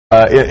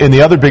In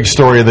the other big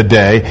story of the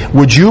day,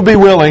 would you be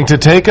willing to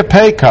take a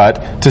pay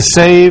cut to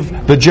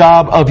save the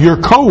job of your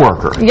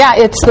coworker? Yeah,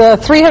 it's the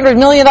 $300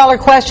 million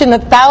question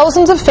that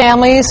thousands of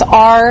families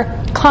are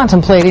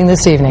contemplating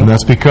this evening. And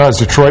that's because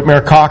Detroit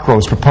Mayor Cockrel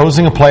is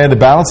proposing a plan to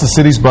balance the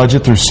city's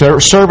budget through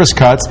service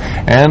cuts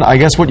and I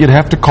guess what you'd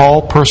have to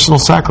call personal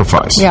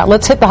sacrifice. Yeah,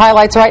 let's hit the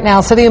highlights right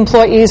now. City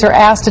employees are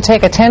asked to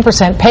take a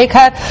 10% pay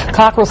cut.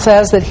 Cockrel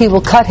says that he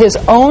will cut his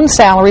own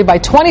salary by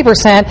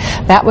 20%.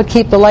 That would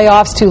keep the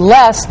layoffs to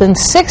less than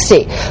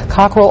 60.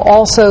 Cockrel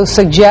also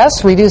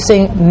suggests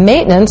reducing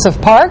maintenance of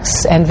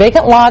parks and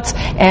vacant lots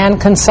and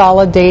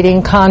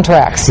consolidating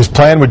contracts. His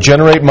plan would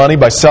generate money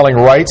by selling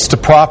rights to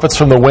profits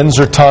from the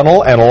Windsor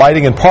Tunnel and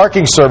lighting and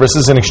parking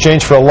services in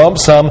exchange for a lump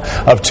sum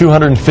of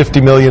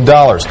 $250 million.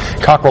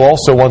 Cockrel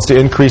also wants to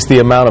increase the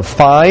amount of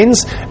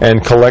fines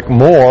and collect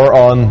more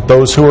on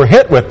those who are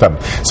hit with them.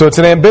 So it's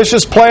an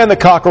ambitious plan that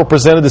Cockrel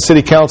presented to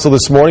City Council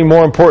this morning,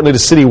 more importantly to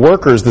city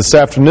workers this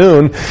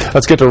afternoon.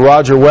 Let's get to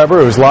Roger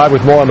Weber, who's live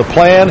with more on the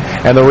plan,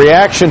 and the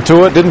reaction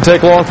to it didn't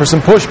take long for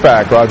some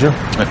pushback. Roger?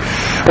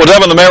 Well,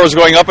 Devin, the mayor was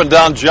going up and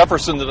down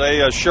Jefferson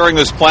today, sharing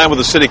this plan with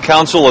the City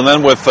Council and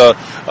then with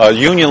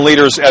union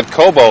leaders at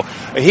Cobo.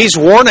 He's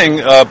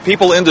warning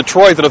people in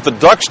Detroit that if the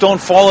ducks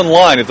don't fall in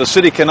line, if the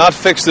city cannot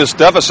fix this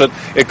deficit,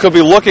 it could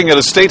be looking at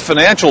a state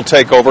financial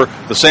takeover,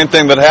 the same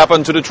thing that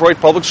happened to Detroit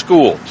Public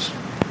Schools.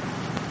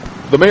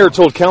 The mayor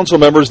told council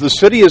members the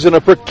city is in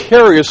a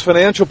precarious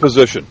financial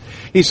position.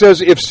 He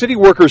says if city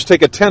workers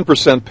take a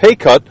 10% pay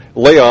cut,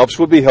 layoffs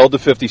would be held to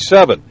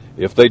 57.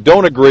 If they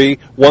don't agree,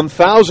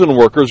 1,000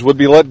 workers would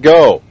be let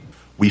go.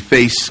 We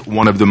face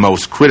one of the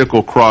most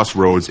critical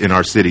crossroads in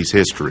our city's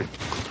history.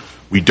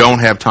 We don't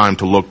have time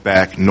to look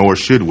back, nor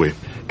should we.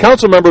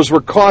 Council members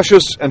were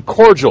cautious and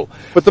cordial,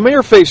 but the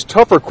mayor faced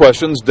tougher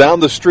questions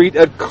down the street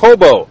at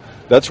Cobo.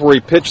 That's where he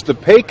pitched the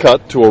pay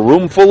cut to a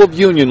room full of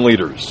union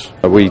leaders.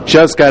 We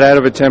just got out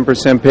of a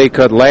 10% pay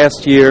cut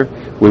last year.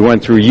 We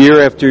went through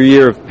year after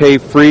year of pay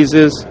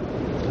freezes,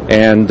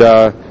 and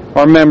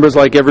our members,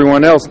 like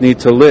everyone else, need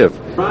to live.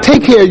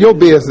 Take care of your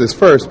business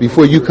first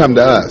before you come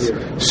to us.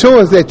 Show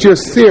us that you're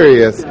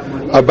serious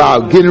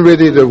about getting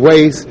rid of the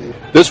waste.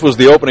 This was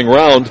the opening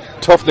round.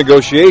 Tough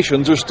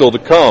negotiations are still to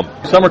come.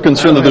 Some are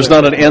concerned that there's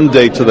not an end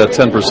date to that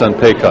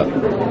 10% pay cut.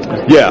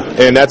 Yeah,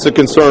 and that's a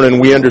concern,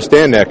 and we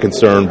understand that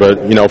concern, but,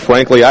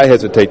 frankly, I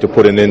hesitate to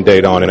put an end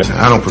date on it.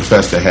 I don't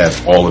profess to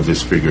have all of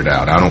this figured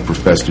out. I don't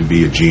profess to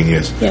be a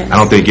genius. Yes. I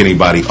don't think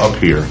anybody up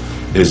here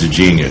is a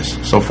genius.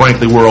 So,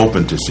 frankly, we're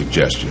open to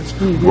suggestions.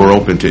 Mm-hmm. We're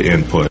open to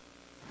input.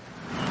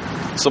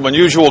 Some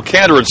unusual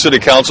candor at City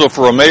Council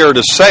for a mayor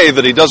to say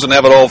that he doesn't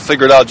have it all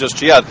figured out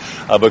just yet,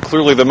 but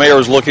clearly the mayor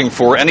is looking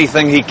for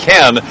anything he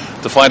can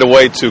to find a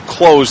way to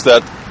close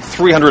that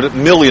 $300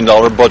 million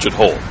budget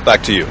hole.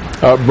 Back to you.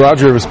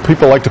 Roger, as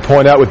people like to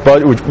point out,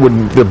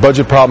 when the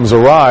budget problems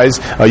arise,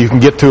 you can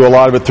get to a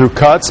lot of it through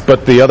cuts,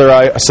 but the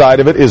other side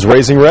of it is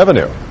raising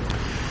revenue.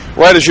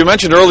 Right, as you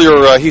mentioned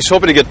earlier, he's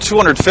hoping to get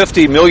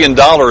 $250 million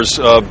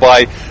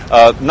by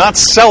not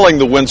selling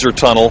the Windsor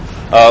Tunnel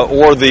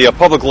or the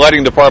public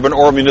lighting department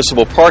or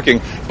municipal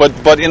parking,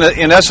 but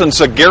in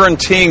essence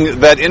guaranteeing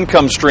that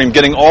income stream,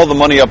 getting all the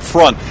money up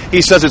front.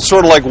 He says it's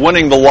sort of like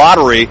winning the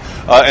lottery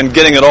and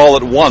getting it all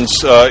at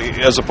once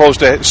as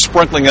opposed to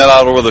sprinkling that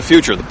out over the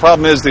future. The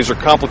problem is these are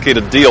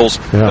complicated deals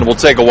and it will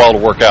take a while to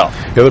work out.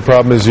 The other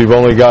problem is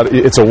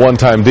it's a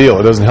one-time deal.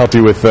 It doesn't help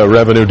you with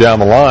revenue down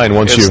the line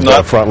once you've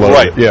front-loaded.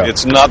 Right. Yeah.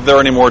 It's not there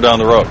anymore down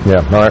the road.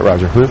 Yeah. All right,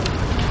 Roger.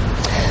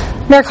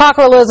 Mayor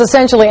Cockrel is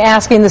essentially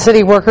asking the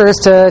city workers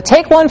to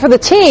take one for the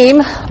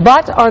team,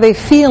 but are they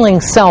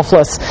feeling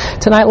selfless?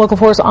 Tonight, Local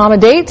 4's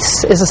Amalgamated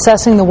is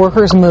assessing the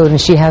workers' mood,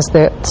 and she has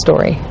the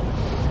story.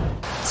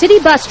 City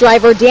bus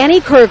driver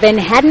Danny Curvin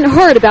hadn't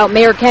heard about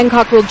Mayor Ken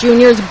Cockrel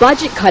Jr.'s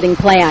budget-cutting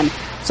plan.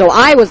 So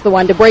I was the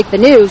one to break the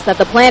news that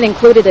the plan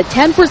included a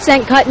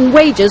 10% cut in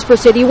wages for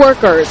city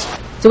workers.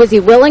 So is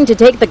he willing to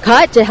take the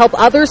cut to help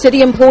other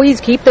city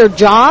employees keep their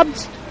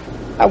jobs?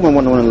 I wouldn't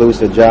want to lose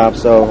their job,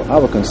 so I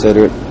would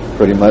consider it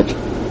pretty much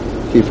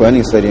key for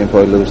any city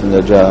employee losing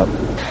their job.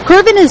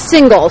 Curvin is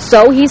single,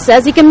 so he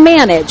says he can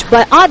manage,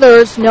 but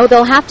others know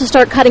they'll have to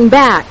start cutting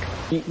back.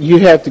 You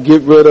have to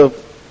get rid of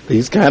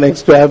these kind of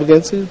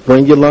extravagances,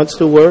 bring your lunch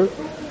to work.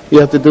 You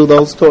have to do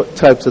those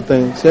types of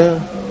things,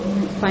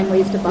 Find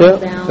ways to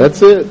bump down.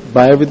 That's it.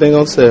 Buy everything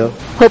on sale.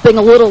 Hoping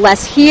a little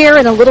less here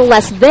and a little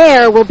less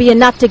there will be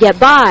enough to get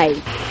by.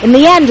 In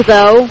the end,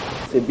 though,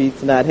 it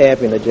beats not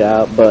having a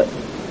job, but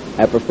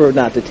I prefer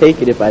not to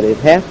take it if I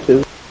didn't have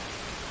to.